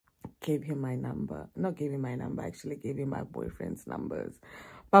gave him my number. Not gave him my number, actually gave him my boyfriend's numbers.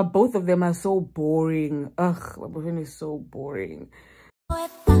 But both of them are so boring. Ugh, my boyfriend is so boring.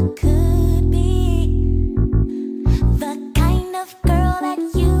 If I could be the kind of girl that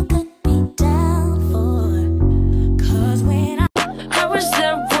you could be down for. Cause when I was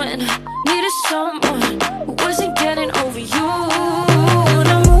there when I needed someone who wasn't getting over you. When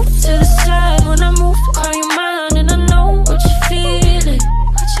I moved to the side, when I moved to call you mine, and I know what you're feeling.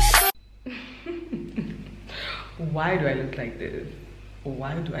 Why do I look like this?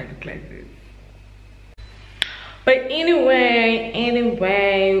 Why do I look like this? But anyway,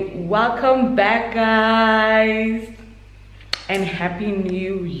 welcome back, guys, and happy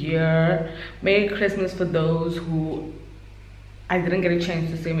new year. Merry Christmas for those who I didn't get a chance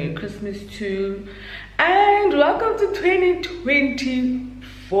to say Merry Christmas to, and welcome to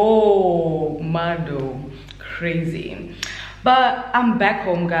 2024. Mado, crazy. But I'm back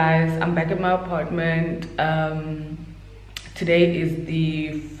home, guys. I'm back at my apartment. Today is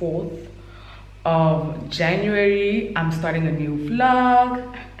the 4th of January. I'm starting a new vlog.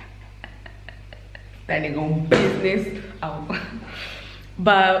 Standing on business. Oh.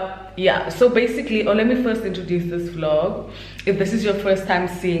 But yeah, so basically, let me first introduce this vlog. If this is your first time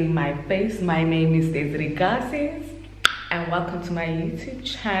seeing my face, my name is Desiree Garces, and welcome to my YouTube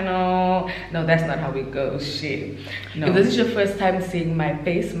channel. No, that's not how it goes, shit. No. If this is your first time seeing my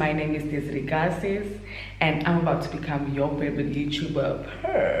face, my name is Desiree Garces, and I'm about to become your favorite YouTuber.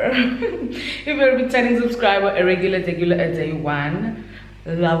 If you're a returning subscriber, a regular, a day one,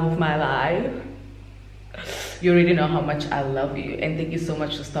 love of my life, you already know how much I love you, and thank you so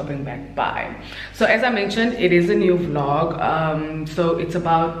much for stopping back by. So as I mentioned, it is a new vlog. So it's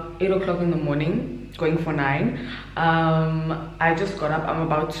about 8 o'clock in the morning, going for 9. I just got up. I'm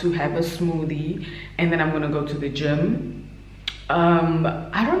about to have a smoothie, and then I'm gonna go to the gym.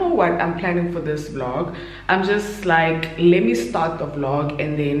 I don't know what I'm planning for this vlog. I'm just like, let me start the vlog,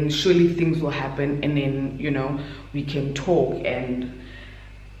 and then surely things will happen, and then, you know, we can talk and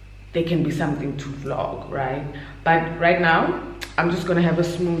there can be something to vlog, right? But right now I'm just gonna have a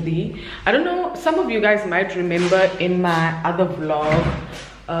smoothie. I don't know, some of you guys might remember in my other vlog,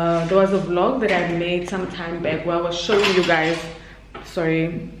 there was a vlog that I made some time back where I was showing you guys,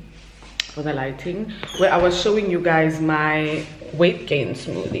 sorry for the lighting, where I was showing you guys my weight gain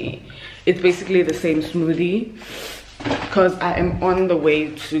smoothie. It's basically the same smoothie because I am on the way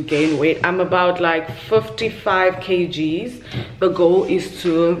to gain weight. I'm about like 55 kgs. The goal is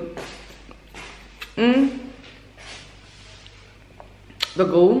to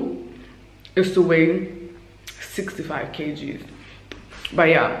weigh 65 kgs. But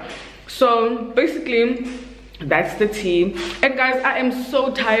yeah, so basically that's the tea. And guys, I am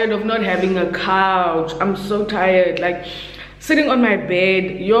so tired of not having a couch. I'm so tired, like sitting on my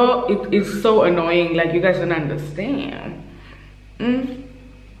bed. It is so annoying, like you guys don't understand.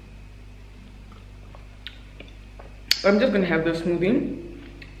 I'm just gonna have this smoothie,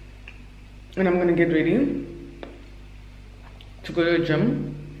 and I'm gonna get ready to go to the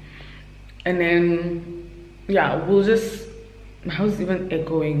gym, and then yeah, we'll just, how's even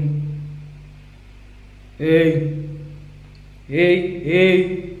echoing? Hey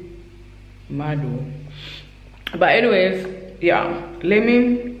Mado. But anyways, yeah, let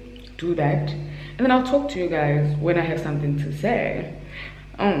me do that, and then I'll talk to you guys when I have something to say.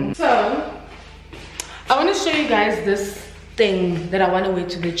 So I want to show you guys this thing that I want to wear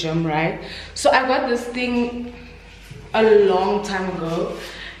to the gym, right? So I got this thing a long time ago,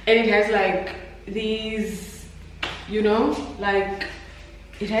 and it has like these, you know, like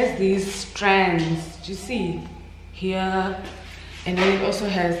it has these strands. Do you see here? And then it also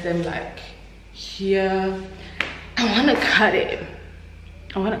has them like here. I want to cut it.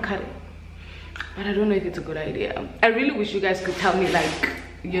 But I don't know if it's a good idea. I really wish you guys could tell me, like,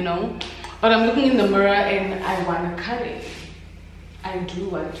 you know, but I'm looking in the mirror and I want to cut it. I do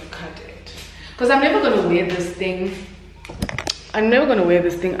want to cut it because I'm never gonna wear this thing. I'm never gonna wear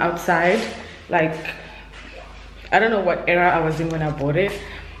this thing outside. Like, I don't know what era I was in when I bought it.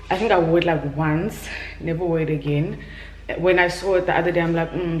 I think I wore it like once, never wore it again. When I saw it the other day, I'm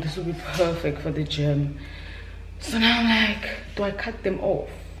like, this would be perfect for the gym. So now I'm like, do I cut them off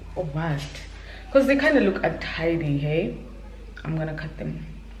or what? Because they kind of look untidy, hey? I'm gonna cut them.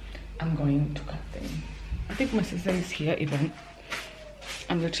 I'm going to cut them. I think my sister is here even.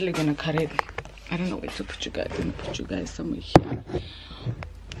 I'm literally gonna cut it. I don't know where to put you guys. I'm gonna put you guys somewhere here.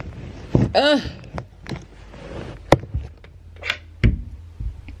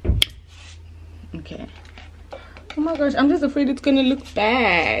 Okay. Oh my gosh, I'm just afraid it's gonna look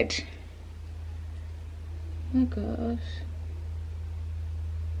bad. Oh my gosh.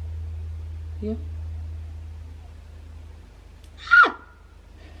 Yeah.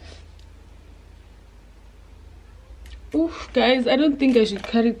 Oof, guys, I don't think I should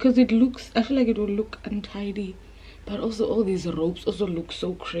cut it because it looks, I feel like it will look untidy. But also all these ropes also look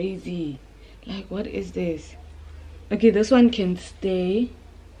so crazy. Like, what is this? Okay, this one can stay.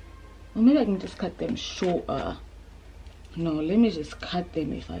 Or maybe I can just cut them shorter. No, let me just cut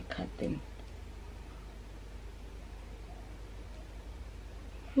them if I cut them.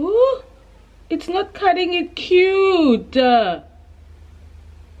 Ooh, it's not cutting it cute.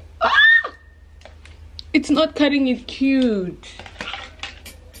 It's not cutting it cute.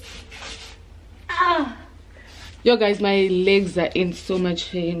 Yo guys, my legs are in so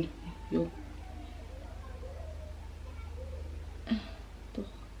much pain. Yo.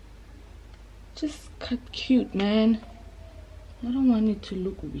 Just cut cute, man. I don't want it to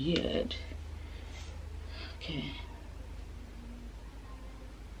look weird. Okay.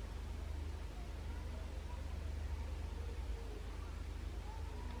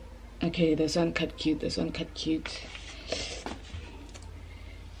 Okay, this one cut cute, this one cut cute.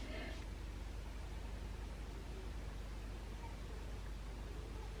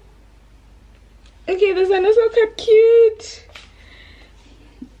 Okay, this one also cut cute.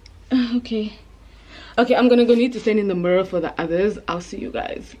 Okay. Okay, I'm gonna go need to stand in the mirror for the others. I'll see you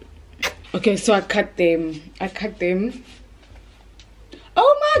guys. Okay, so I cut them.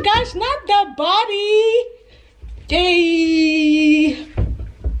 Oh my gosh, not the body. Yay.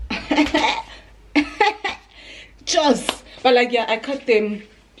 Just, but like, yeah, I cut them,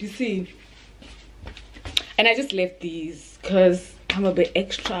 you see. And I just left these because I'm a bit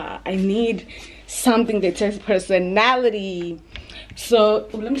extra. I need something that says personality. So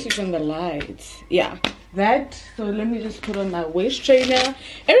let me switch on the lights. Yeah, that. So let me just put on my waist trainer.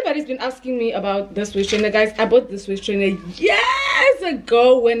 Everybody's been asking me about this waist trainer, guys. I bought this waist trainer years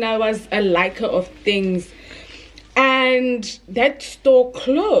ago when I was a liker of things, and that store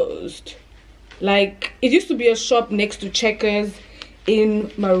closed. Like, it used to be a shop next to Checkers in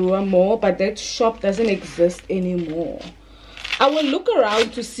Marua Mall, but that shop doesn't exist anymore. I will look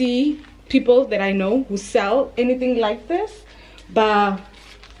around to see people that I know who sell anything like this, but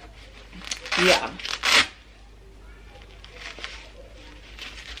yeah.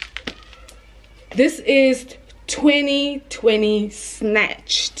 This is 2020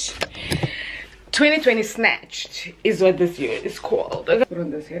 Snatched. 2020 Snatched is what this year is called. I put on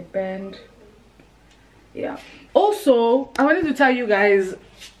this headband. Yeah. Also, I wanted to tell you guys,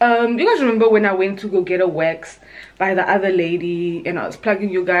 you guys remember when I went to go get a wax by the other lady and I was plugging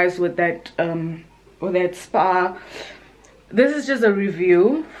you guys with that spa? This is just a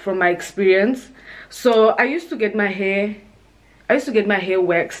review from my experience. So I used to get my hair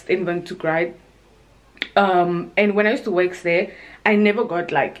waxed in Vantugride. And when I used to wax there, I never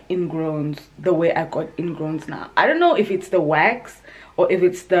got like ingrowns the way I got ingrowns now. I don't know if it's the wax or if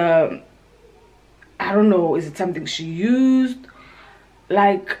it's the, I don't know, is it something she used?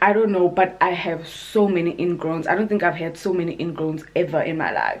 Like, I don't know, but I have so many ingrowns. I don't think I've had so many ingrowns ever in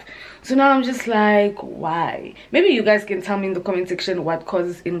my life. So now I'm just like, why? Maybe you guys can tell me in the comment section what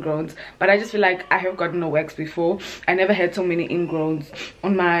causes ingrowns, but I just feel like I have gotten a wax before. I never had so many ingrowns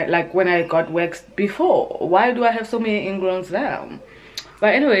on my, like, when I got waxed before. Why do I have so many ingrowns now?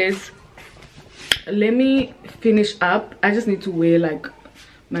 But anyways, let me finish up. I just need to wear like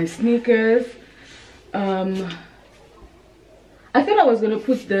my sneakers. I thought I was gonna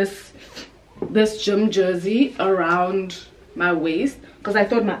put this gym jersey around my waist because I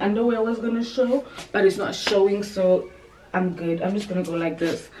thought my underwear was gonna show, but it's not showing, so I'm good. I'm just gonna go like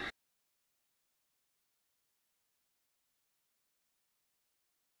this.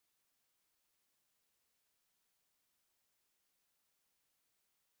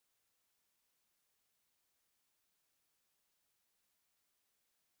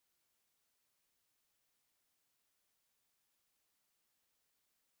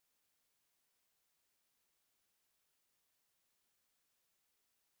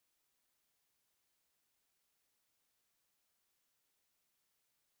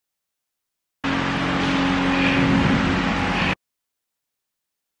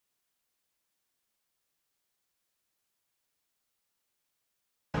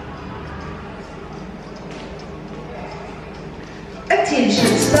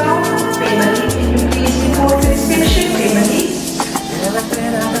 Attention staff, family, can you please report inspection, family?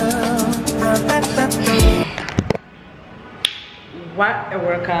 What a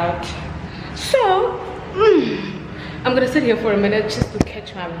workout. So I'm gonna sit here for a minute just to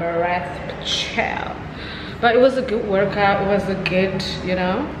catch my breath, chill. But it was a good workout. It was a good, you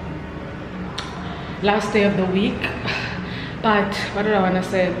know, last day of the week. But what did I want to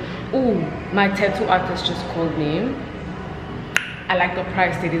say? Oh, my tattoo artist just called me. I like the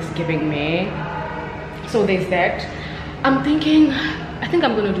price that he's giving me, so there's that. I'm thinking, I think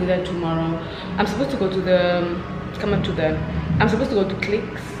I'm gonna do that tomorrow. I'm supposed to go to the I'm supposed to go to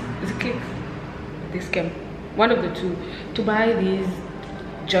Clicks. Is it Clicks? This camp, one of the two, to buy these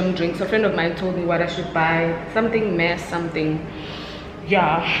gym drinks. A friend of mine told me what I should buy, something mess something.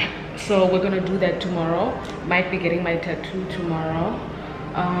 Yeah, so we're gonna do that tomorrow. Might be getting my tattoo tomorrow.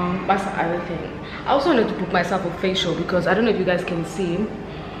 That's the other thing. I also wanted to book myself a facial because I don't know if you guys can see,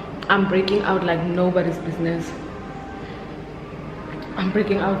 I'm breaking out like nobody's business. I'm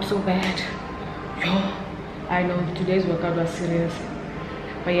breaking out so bad. Yo, I know today's workout was serious,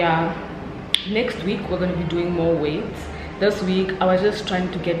 but yeah, next week we're gonna be doing more weights. This week I was just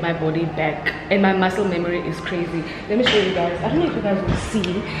trying to get my body back, and my muscle memory is crazy. Let me show you guys. I don't know if you guys will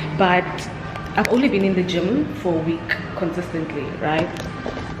see, but I've only been in the gym for a week consistently, right?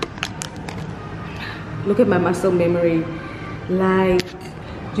 Look at my muscle memory. Like,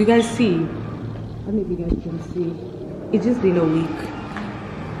 do you guys see? I don't know if you guys can see. It's just been a week.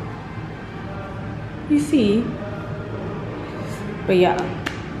 You see? But yeah,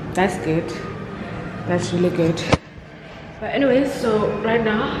 that's good. That's really good. But anyways, so right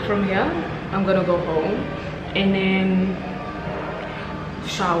now from here I'm gonna go home and then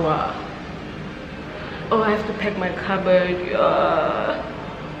shower. Oh, I have to pack my cupboard.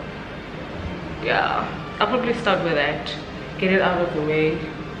 Yeah, I'll probably start with that, get it out of the way,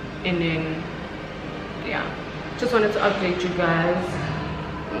 and then yeah, just wanted to update you guys.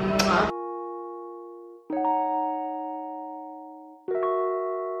 Mwah.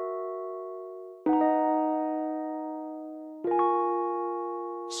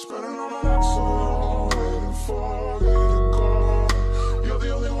 Spending all my nights alone, waiting for you to call. You're the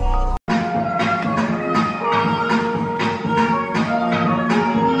only one.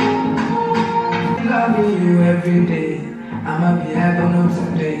 Loving you every day. I'ma be happy on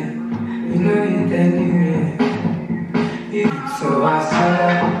today. You know it anyway. So I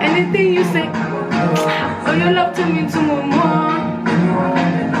said, Anything you say, oh, you love to me to more. anyone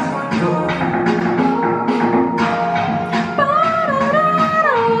that knocks my door.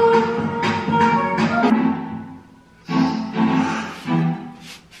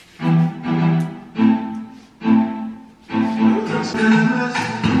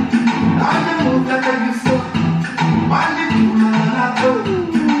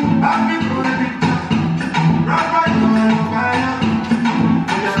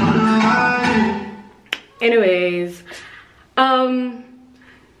 Anyways,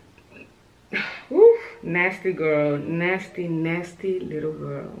 nasty girl, nasty little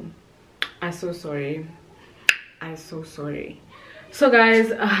girl. I'm so sorry. I'm so sorry. So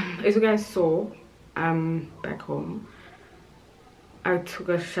guys, as you guys saw, I'm back home. I took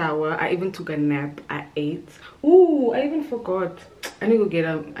a shower. I even took a nap. I ate. Ooh, I even forgot. I need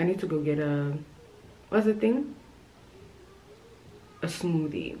to go get a what's the thing? A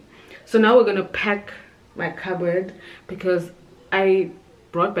smoothie. So now we're gonna pack my cupboard because I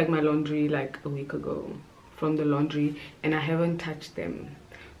brought back my laundry like a week ago from the laundry and I haven't touched them.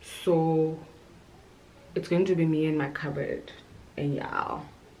 So it's going to be me and my cupboard, and yeah,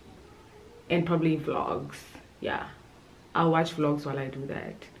 and probably vlogs. Yeah, I'll watch vlogs while I do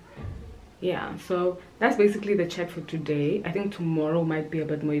that. Yeah, so that's basically the chat for today. I think tomorrow might be a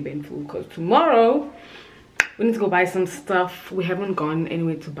bit more eventful because tomorrow we need to go buy some stuff. We haven't gone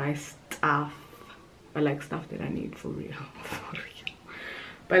anywhere to buy stuff, but like stuff that I need for real. For real.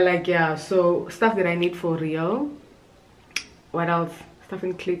 But like, yeah, so stuff that I need for real. What else? Stuff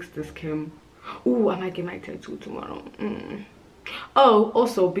in Clicks this came. Ooh, I might get my tattoo tomorrow. Oh,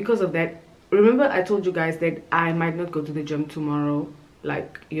 also because of that, remember I told you guys that I might not go to the gym tomorrow,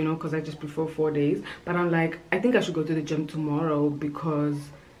 like, you know, because I just prefer 4 days. But I'm like, I think I should go to the gym tomorrow because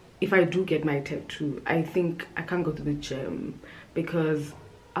if I do get my tattoo, I think I can't go to the gym because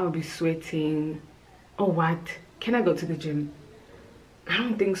I'll be sweating. Or what? Can I go to the gym? I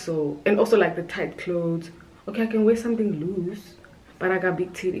don't think so. And also like the tight clothes. Okay, I can wear something loose, but I got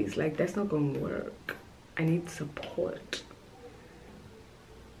big titties. Like, that's not gonna work. I need support.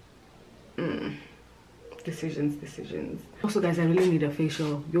 Decisions. Also guys, I really need a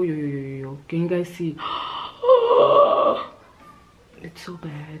facial. Yo. Can you guys see? It's so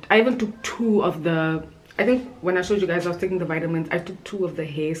bad. I even took 2 of the, I think when I showed you guys I was taking the vitamins, I took 2 of the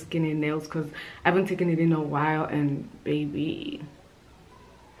hair, skin and nails because I haven't taken it in a while, and baby.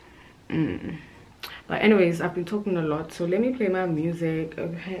 But anyways, I've been talking a lot, so let me play my music,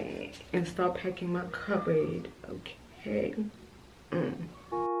 okay, and start packing my cupboard, okay.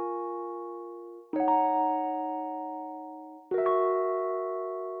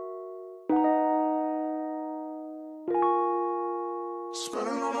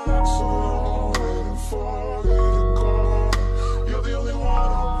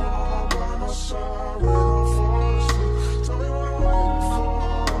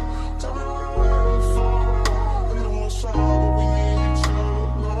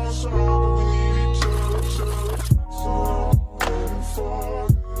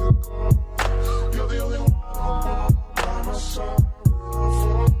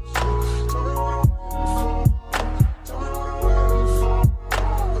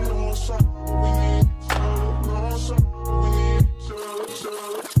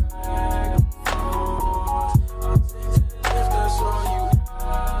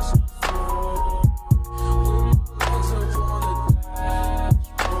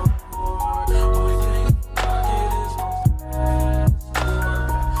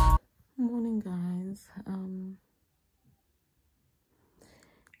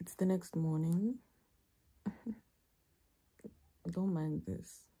 It's the next morning. Don't mind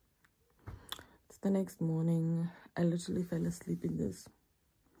this. It's the next morning. I literally fell asleep in this.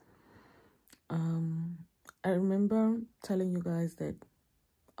 I remember telling you guys that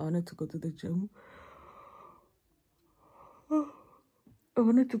I wanted to go to the gym. I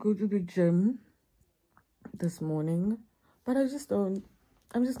wanted to go to the gym this morning, but I'm just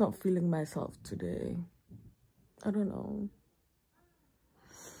not feeling myself today. I don't know.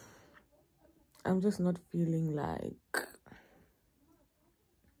 I'm just not feeling like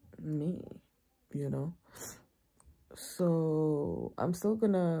me, you know? So I'm still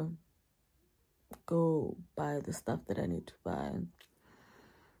gonna go buy the stuff that I need to buy.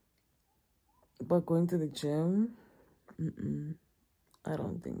 But going to the gym, I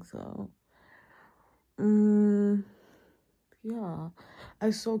don't think so. Yeah,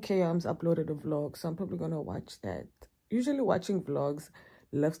 I saw Kayam's uploaded a vlog, so I'm probably gonna watch that. Usually watching vlogs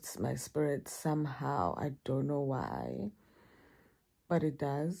lifts my spirit somehow. I don't know why, but it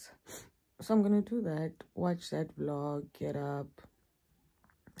does. So I'm gonna do that, watch that vlog, get up,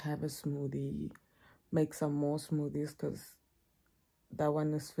 have a smoothie, make some more smoothies, because that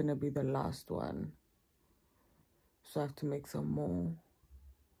one is finna be the last one. So I have to make some more.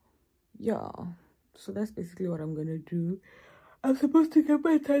 Yeah, so that's basically what I'm gonna do. I'm supposed to get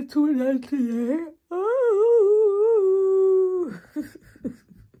my tattoo done today. Oh.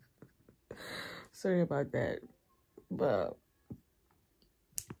 Sorry about that, but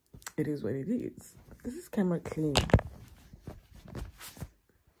it is what it is. Is this camera clean?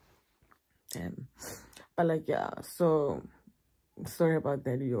 Damn. But like, yeah, so sorry about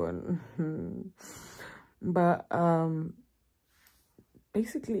that, Yon. But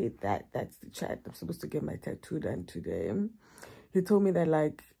basically that's the chat. I'm supposed to get my tattoo done today. He told me that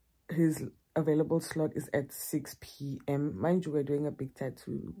like his available slot is at 6 p.m. Mind you, we're doing a big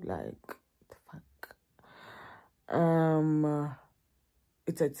tattoo. Like, the fuck.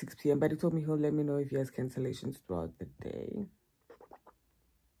 It's at 6 p.m. But he told me he'll let me know if he has cancellations throughout the day.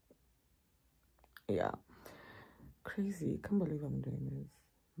 Yeah, crazy. Can't believe I'm doing this.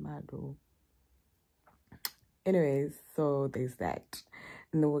 Mad though. Anyways, so there's that,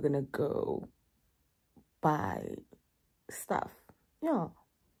 and then we're gonna go buy stuff. Yeah,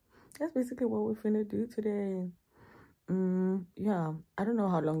 that's basically what we're finna do today. Yeah, I don't know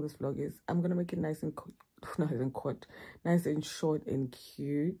how long this vlog is. I'm gonna make it nice and nice and short and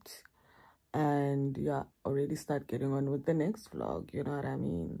cute, and yeah, already start getting on with the next vlog, you know what I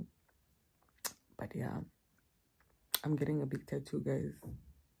mean? But yeah, I'm getting a big tattoo, guys,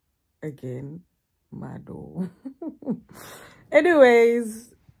 again. Mado.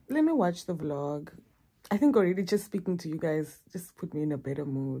 Anyways, let me watch the vlog. I think already just speaking to you guys just put me in a better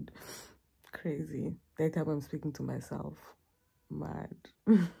mood. Crazy. That time I'm speaking to myself. Mad.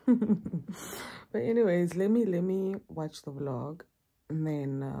 But anyways, let me watch the vlog and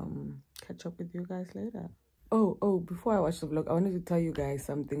then catch up with you guys later. Oh, before I watch the vlog, I wanted to tell you guys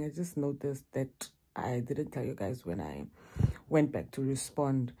something. I just noticed that I didn't tell you guys when I went back to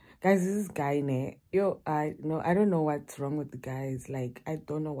respond. Guys, this is guy I don't know what's wrong with the guys. Like, I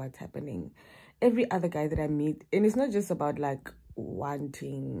don't know what's happening. Every other guy that I meet, and it's not just about like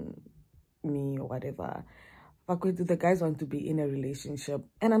wanting me or whatever. Fuck with, the guys want to be in a relationship,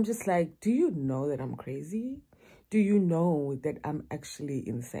 and I'm just like, do you know that I'm crazy? Do you know that I'm actually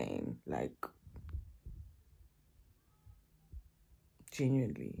insane? Like,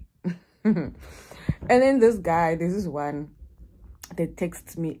 genuinely. And then this is one that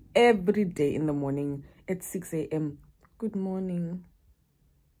texts me every day in the morning at 6 a.m. Good morning.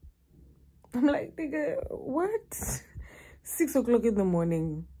 I'm like, nigga, what? 6 o'clock in the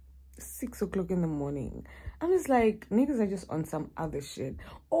morning. 6 o'clock in the morning. I'm just like, niggas are just on some other shit.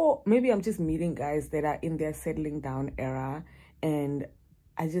 Or maybe I'm just meeting guys that are in their settling down era, and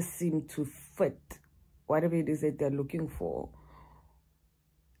I just seem to fit whatever it is that they're looking for.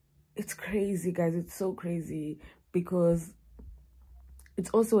 It's crazy, guys. It's so crazy, because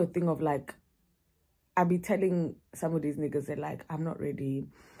it's also a thing of like, I be telling some of these niggas that like, I'm not ready,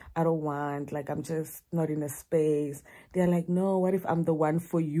 I don't want, like, I'm just not in a space. They're like, no, what if I'm the one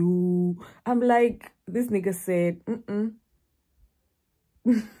for you? I'm like, this nigga said,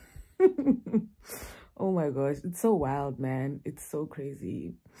 Oh my gosh, it's so wild, man. It's so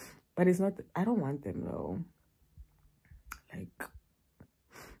crazy. But it's not, I don't want them though. Like,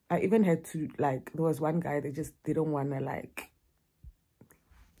 I even had to, like, there was one guy that just didn't want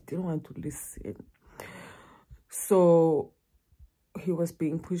to listen. So he was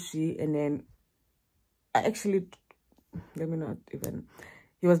being pushy, and then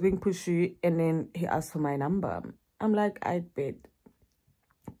he was being pushy, and then he asked for my number. I'm like, I bet.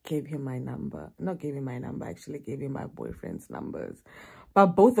 gave him my number. Not gave him my number, actually gave him my boyfriend's numbers.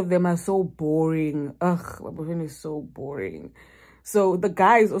 But both of them are so boring. Ugh, my boyfriend is so boring. So the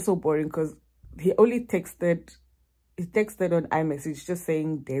guy is also boring because he only texted on iMessage just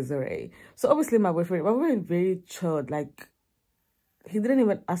saying Desiree. So obviously my boyfriend very chilled. Like, he didn't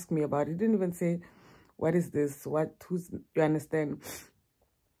even ask me about it. He didn't even say, what is this? You understand?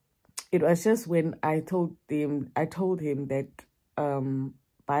 It was just when I told him that,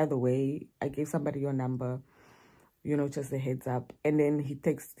 by the way, I gave somebody your number, you know, just a heads up. And then he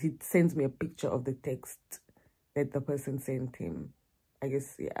sends me a picture of the text that the person sent him. I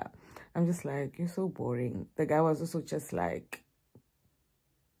guess, yeah. I'm just like, you're so boring. The guy was also just like,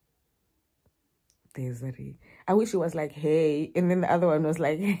 Desiree. I wish he was like, hey. And then the other one was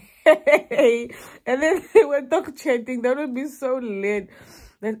like, hey. And then they were dog chatting. That would be so lit.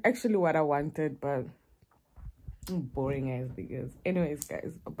 That's actually what I wanted, but boring as because. Anyways,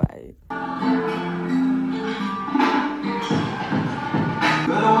 guys, bye.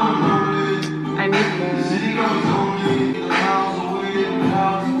 I need more.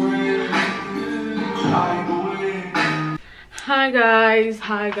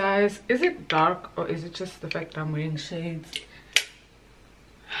 Hi guys. Is it dark or is it just the fact I'm wearing shades?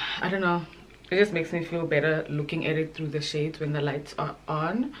 I don't know. It just makes me feel better looking at it through the shades when the lights are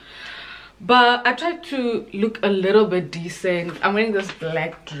on. But I tried to look a little bit decent. I'm wearing this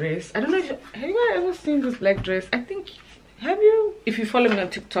black dress. I don't know if have you guys ever seen this black dress? I think, have you? If you follow me on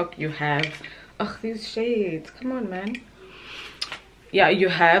TikTok, you have. Ugh, these shades. Come on, man. Yeah, you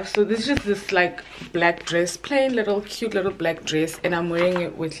have. So this is just this like black dress, plain little cute little black dress, and I'm wearing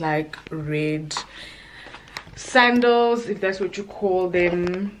it with like red sandals, if that's what you call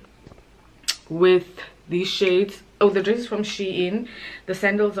them, with these shades. Oh, the dress is from Shein, the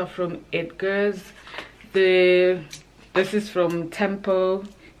sandals are from Edgar's, this is from Tempo,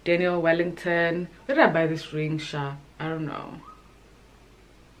 Daniel Wellington. Where did I buy this ring, Sha? I don't know.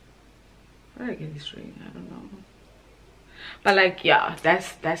 Where did I get this ring? I don't know. But like, yeah,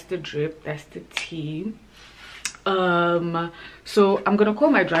 that's the drip, that's the tea. So I'm gonna call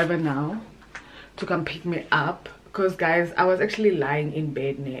my driver now to come pick me up, because guys, I was actually lying in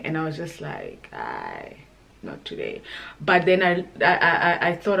bed and I was just like, not today. But then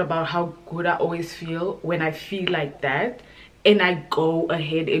I thought about how good I always feel when I feel like that and I go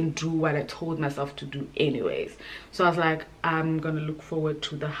ahead and do what I told myself to do anyways. So I was like, I'm gonna look forward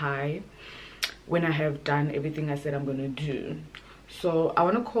to the high when I have done everything I said I'm gonna do. So I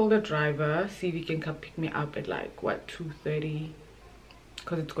want to call the driver, see if he can come pick me up at like what, 2:30,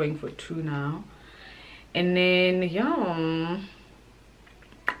 because it's going for 2 now. And then yeah,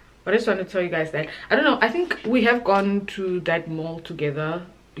 but I just want to tell you guys that I don't know, I think we have gone to that mall together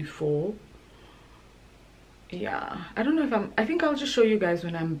before. Yeah, I don't know if I think I'll just show you guys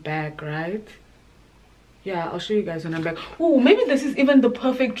when I'm back, right? Yeah, I'll show you guys when I'm back. Oh, maybe this is even the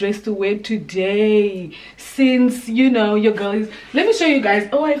perfect dress to wear today, since, you know, your girl is. Let me show you guys.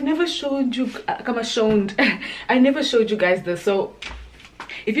 Oh, I've never showed you. I never showed you guys this. So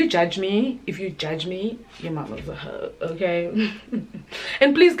if you judge me, your mama's a hoe, okay?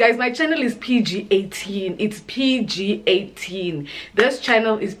 And please guys, my channel is PG-18. It's PG-18. This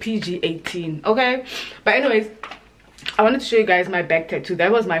channel is PG-18, okay? But anyways, I wanted to show you guys my back tattoo.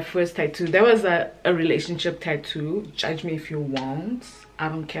 That was my first tattoo. That was a relationship tattoo. Judge me if you want, I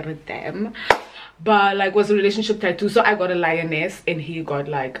don't care a damn. But like, was a relationship tattoo. So I got a lioness and he got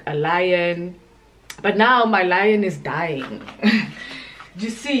like a lion. But now my lion is dying.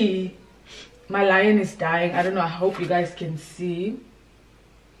 You see, my lion is dying. I don't know, I hope you guys can see.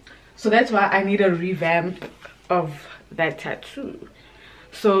 So that's why I need a revamp of that tattoo.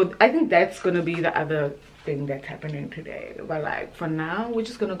 So I think that's gonna be the other thing that's happening today. But like, for now, we're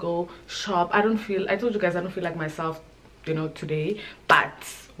just gonna go shop. I told you guys I don't feel like myself, you know, today. But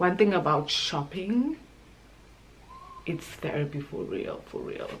one thing about shopping, it's therapy for real.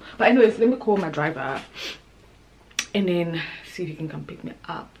 But anyways, let me call my driver and then see if he can come pick me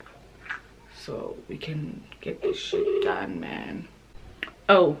up so we can get this shit done, man.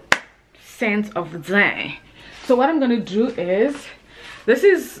 Oh, scent of the day. So what I'm gonna do is, this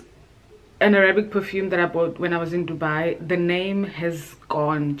is an Arabic perfume that I bought when I was in Dubai. The name has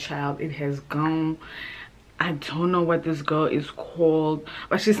gone, child. It has gone. I don't know what this girl is called,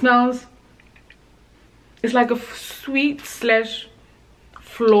 but she smells, it's like a sweet /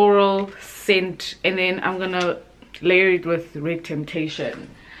 floral scent. And then I'm gonna layer it with Red Temptation,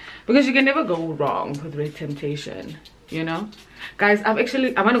 because you can never go wrong with Red Temptation, you know. Guys, I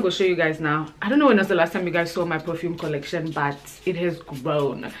want to go show you guys now. I don't know when was the last time you guys saw my perfume collection, but it has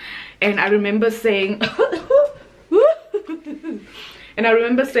grown. And I remember saying And I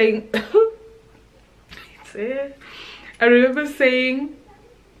remember saying I remember saying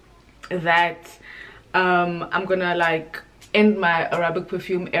that I'm gonna like end my Arabic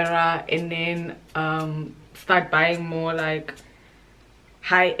perfume era and then start buying more like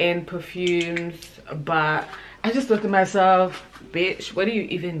high-end perfumes. But I just thought to myself, bitch, what do you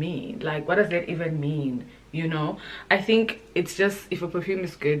even mean? Like, what does that even mean? You know, I think it's just, if a perfume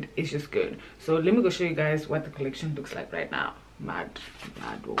is good, it's just good. So let me go show you guys what the collection looks like right now. Mad.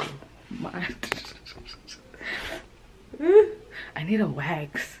 I need a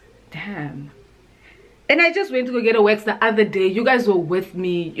wax. Damn. And I just went to go get a wax the other day. You guys were with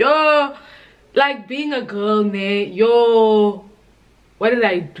me. Yo, like being a girl, man. Yo, what did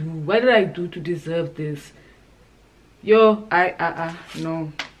I do? What did I do to deserve this? Yo,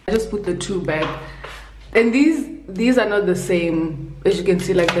 no. I just put the two back. And these are not the same. As you can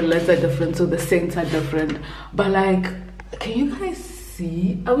see, like the lids are different, so the scents are different. But like, can you guys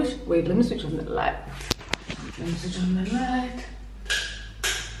see? I wish, wait, let me switch on the light. Let me switch on the light.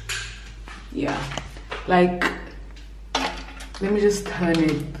 Yeah, like, let me just turn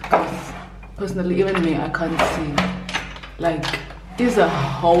it, because personally, even me, I can't see. Like, it's a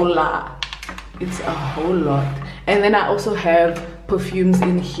whole lot. It's a whole lot. And then I also have perfumes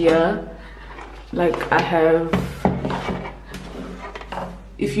in here. Like, I have,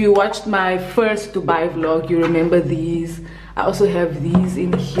 if you watched my first Dubai vlog, you remember these. I also have these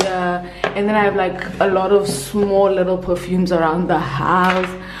in here. And then I have like a lot of small little perfumes around the house,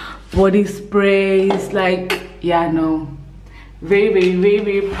 body sprays. Like, yeah, no,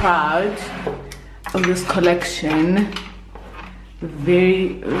 very proud of this collection.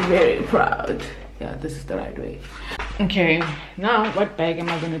 Very proud. Yeah, this is the right way. Okay, now what bag am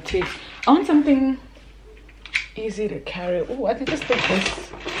I gonna take? I want something easy to carry. Oh, I think just take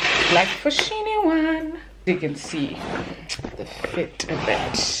this black Foschini one. You can see the fit a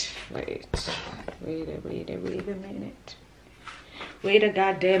bit. Wait a minute. Wait a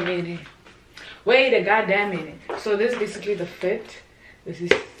goddamn minute. So this is basically the fit. This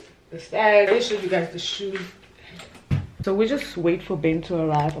is the style. Let me show you guys the shoes. So we just wait for Ben to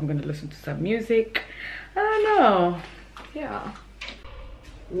arrive. I'm gonna listen to some music. I don't know. Yeah.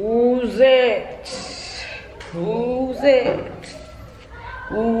 Who's it?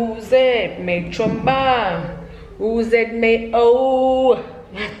 Make tromba. Who's it? Make oh.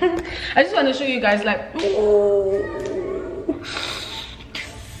 I just want to show you guys like. Oh.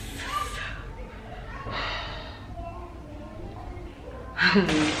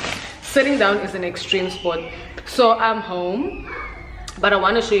 Sitting down is an extreme sport. So I'm home, but I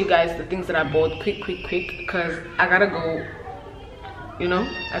want to show you guys the things that I bought quick because I gotta go. You know,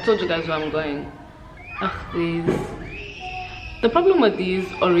 I told you guys where I'm going. These. The problem with these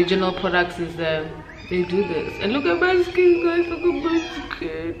original products is that they do this. And look at my skin, guys. Look at my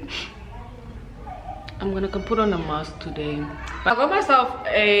skin. I'm gonna put on a mask today. But I got myself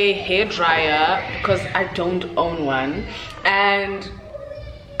a hair dryer because I don't own one, and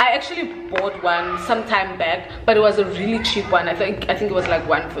I actually bought one some time back, but it was a really cheap one. I think it was like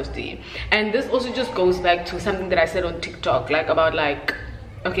 150. And this also just goes back to something that I said on TikTok, like about like,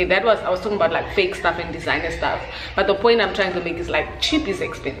 okay, I was talking about like fake stuff and designer stuff. But the point I'm trying to make is like cheap is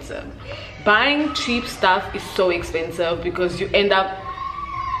expensive. Buying cheap stuff is so expensive because you end up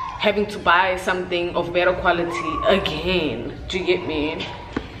having to buy something of better quality again. Do you get me?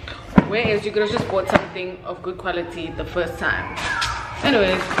 Whereas you could have just bought something of good quality the first time.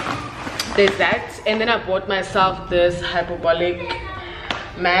 Anyways, there's that. And then I bought myself this hyperbolic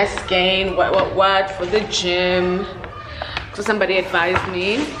mask gain what for the gym, so somebody advised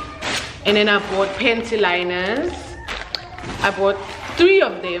me. And then I bought panty liners. I bought 3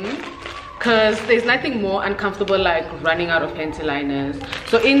 of them because there's nothing more uncomfortable like running out of panty liners.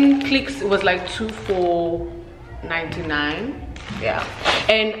 So in Clicks it was like 2 for $99. Yeah.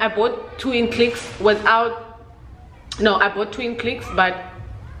 And I bought 2 in Clicks without, no, I bought 2 in Clicks, but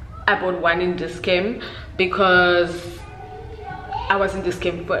I bought 1 in Discam because I was in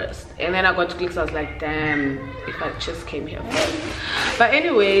Discam first. And then I got to Clicks, I was like, damn, if I just came here first. But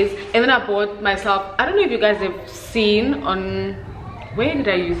anyways, and then I bought myself, I don't know if you guys have seen on, where did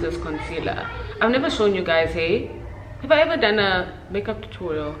I use this concealer? I've never shown you guys, hey? Have I ever done a makeup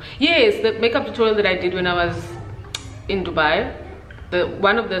tutorial? Yes, the makeup tutorial that I did when I was in Dubai.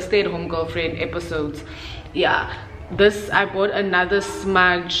 One of the stay-at-home girlfriend episodes. Yeah. This, I bought another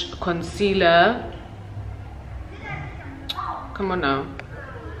smudge concealer. Come on now.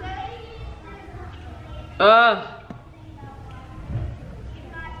 Oh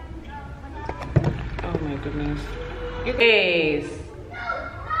my goodness. You guys.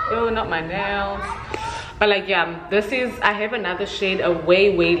 Oh, not my nails. But like, yeah, this is, I have another shade, a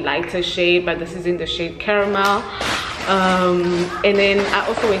way lighter shade, but this is in the shade caramel. And then I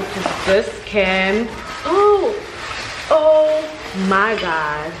also went to this can. Oh my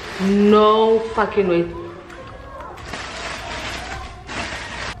god, no fucking way.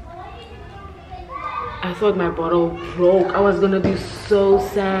 I thought my bottle broke. I was gonna be so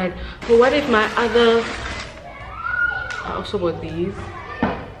sad. But what if my other, I also bought these.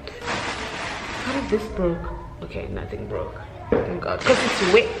 How did this broke? Okay, nothing broke, thank god, because it's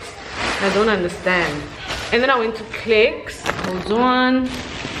wet. I don't understand. And then I went to Clicks. Hold on,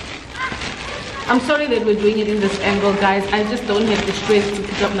 I'm sorry that we're doing it in this angle, guys. I just don't have the strength to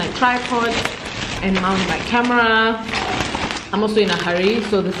pick up my tripod and mount my camera. I'm also in a hurry.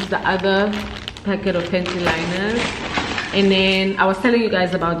 So this is the other packet of panty liners. And then I was telling you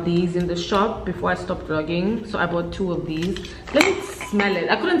guys about these in the shop before I stopped vlogging. So I bought 2 of these. Let me smell it.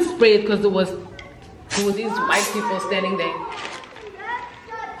 I couldn't spray it because there was these white people standing there.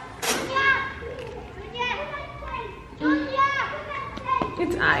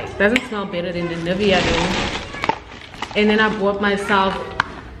 It's ice. Doesn't smell better than the Nivea though. And then I bought myself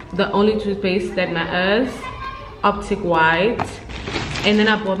the only toothpaste that matters, Optic White. And then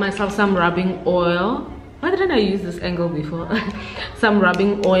I bought myself some rubbing oil. Why didn't I use this angle before? Some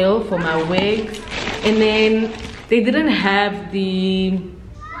rubbing oil for my wigs. And then they didn't have the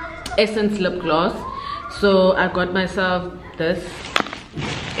Essence lip gloss, so I got myself this.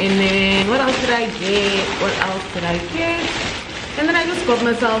 And then what else did I get? And then I just got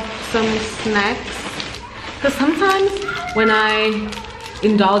myself some snacks, because sometimes when I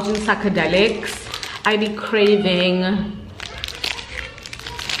indulge in psychedelics, I be craving,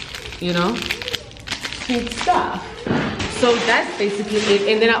 you know, sweet stuff. So that's basically it.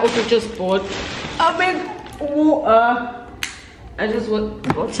 And then I also just bought a big water. I just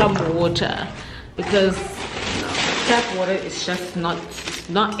bought some water because tap water is just not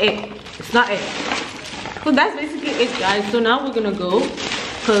it. It's not it. So that's basically it, guys. So now we're gonna go,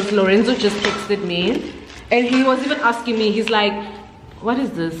 because Lorenzo just texted me and he was even asking me, he's like, what is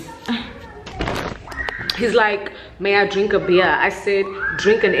this? He's like, may I drink a beer? I said,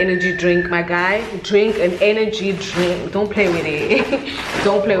 drink an energy drink, my guy. Drink an energy drink. Don't play with it.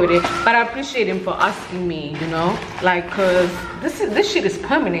 Don't play with it. But I appreciate him for asking me, you know, like, cause this shit is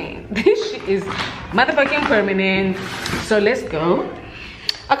permanent. This shit is motherfucking permanent. So let's go.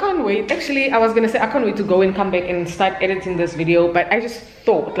 I can't wait. Actually, I was gonna say I can't wait to go and come back and start editing this video, but I just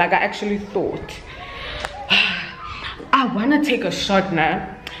thought, like, I actually thought, I wanna take a shot now,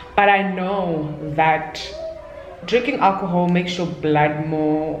 but I know that drinking alcohol makes your blood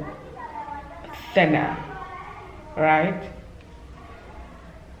more thinner, right?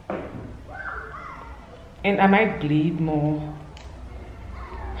 And I might bleed more.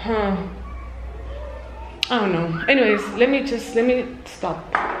 I don't know. Anyways, let me stop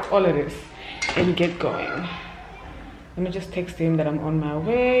all of this and get going. Let me just text him that I'm on my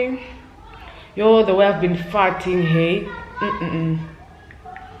way. Yo, the way I've been farting, hey.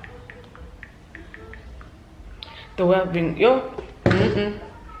 The way I've been, yo. Yeah.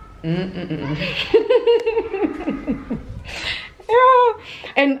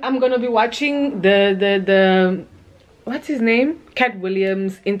 And I'm gonna be watching the what's his name? Cat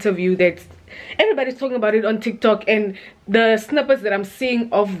Williams interview that everybody's talking about it on TikTok, and the snippets that I'm seeing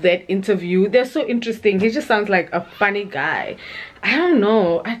of that interview, they're so interesting. He just sounds like a funny guy. I don't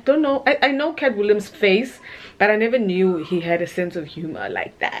know. I know Cat Williams' face, but I never knew he had a sense of humor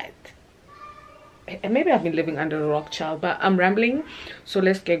like that. And maybe I've been living under a rock, child, but I'm rambling, so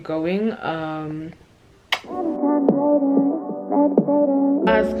let's get going.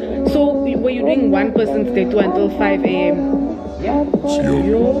 So were you doing one person's day too until 5 a.m? Yeah.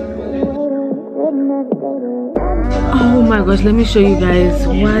 Oh my gosh, let me show you guys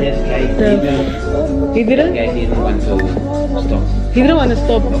what the... He didn't? Yeah, he didn't want to stop. He didn't want to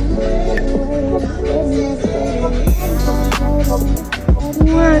stop.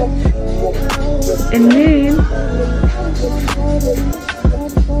 What? And then...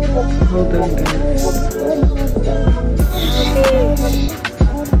 Hold on, guys.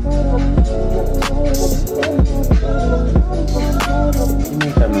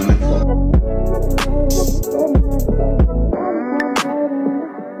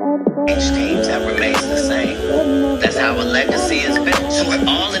 Teams that remains the same. That's how a legacy is built. So with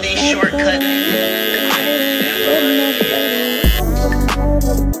all of these shortcuts.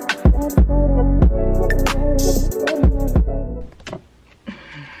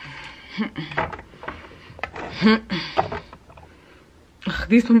 Ugh,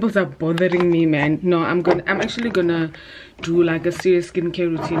 these pimples are bothering me, man. No, I'm actually gonna do like a serious skincare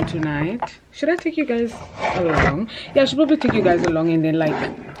routine tonight. Should I take you guys along? Yeah, I should probably take you guys along and then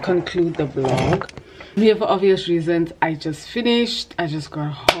like conclude the vlog. Yeah, for obvious reasons, I just finished. I just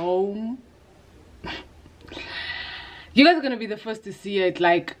got home. You guys are gonna be the first to see it.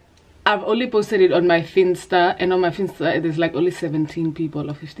 Like, I've only posted it on my Finsta, and on my Finsta there's like only 17 people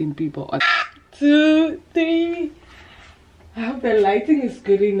or 15 people. 1, 2, 3. I hope the lighting is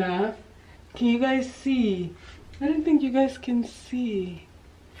good enough. Can you guys see? I don't think you guys can see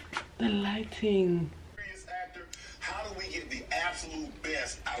the lighting. Actor, how do we get the absolute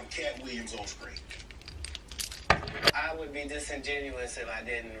best out of Cat Williams on screen? I would be disingenuous if I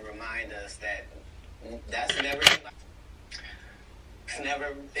didn't remind us that that's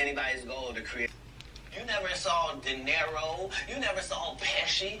never anybody's goal to create. You never saw De Niro, you never saw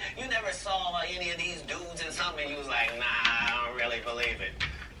Pesci, you never saw any of these dudes in something. You was like, nah, I don't really believe it.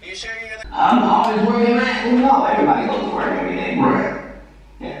 You sure you're gonna? I'm always working, man. You know, everybody goes to work every day. Right.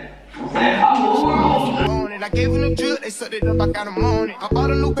 Yeah. I gave him the drill, they sucked it up, I got them on it. I bought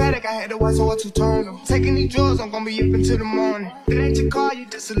a new paddock, I had to watch so I two-tone them. Taking these drugs, I'm gonna be up until the morning. It ain't your car, you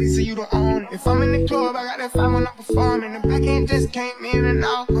just a lease, so you don't own it. If I'm in the club, I got that fire when I'm performing. The back end just came in and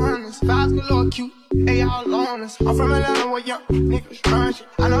out gunners. Vibes galore cute, they all on us. I'm from Atlanta where young niggas run shit.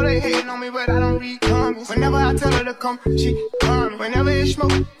 I know they hating on me, but I don't read comments. Whenever I tell her to come, she coming. Whenever it's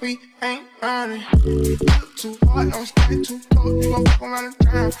smoke, we ain't running. Look too hard, don't stay too close. You gon' fuck around the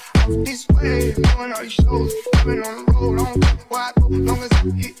town. Off this way, doing all these shows. Been on the road, I don't care where I go, long as I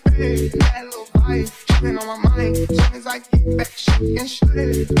get paid. That little vibe, tripping on my mind. As soon as I get back, shit and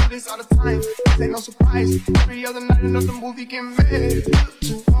shit. Do this all the time, this ain't no surprise. Every other night, another movie get made. Look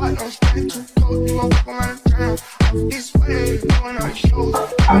too hard, don't stay too close. You gon' fuck around the town. Off this way, doing all these shows.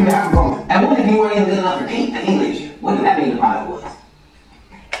 I mean, I'm wrong. And what if you weren't even good enough to read the English? What did that mean the product was?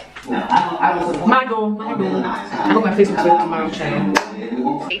 No, I don't support. My goal. I hope my face looks like tomorrow, child.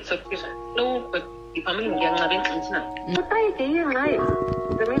 No,